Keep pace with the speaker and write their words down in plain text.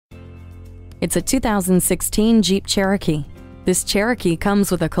It's a 2016 Jeep Cherokee. This Cherokee comes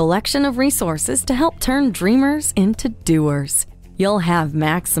with a collection of resources to help turn dreamers into doers. You'll have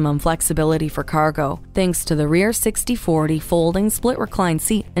maximum flexibility for cargo thanks to the rear 60/40 folding split recline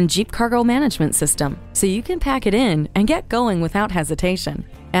seat and Jeep cargo management system, so you can pack it in and get going without hesitation.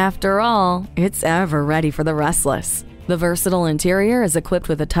 After all, it's ever ready for the restless. The versatile interior is equipped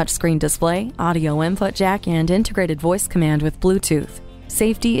with a touchscreen display, audio input jack, and integrated voice command with Bluetooth.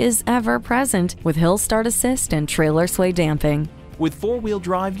 Safety is ever present with hill start assist and trailer sway damping. With four-wheel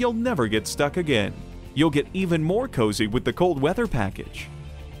drive, you'll never get stuck again. You'll get even more cozy with the cold weather package.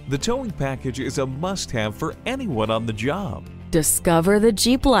 The towing package is a must-have for anyone on the job. Discover the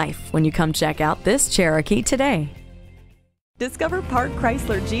Jeep life when you come check out this Cherokee today. Discover Park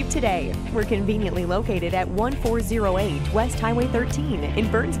Chrysler Jeep today. We're conveniently located at 1408 West Highway 13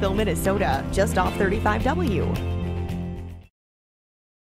 in Burnsville, Minnesota, just off 35W.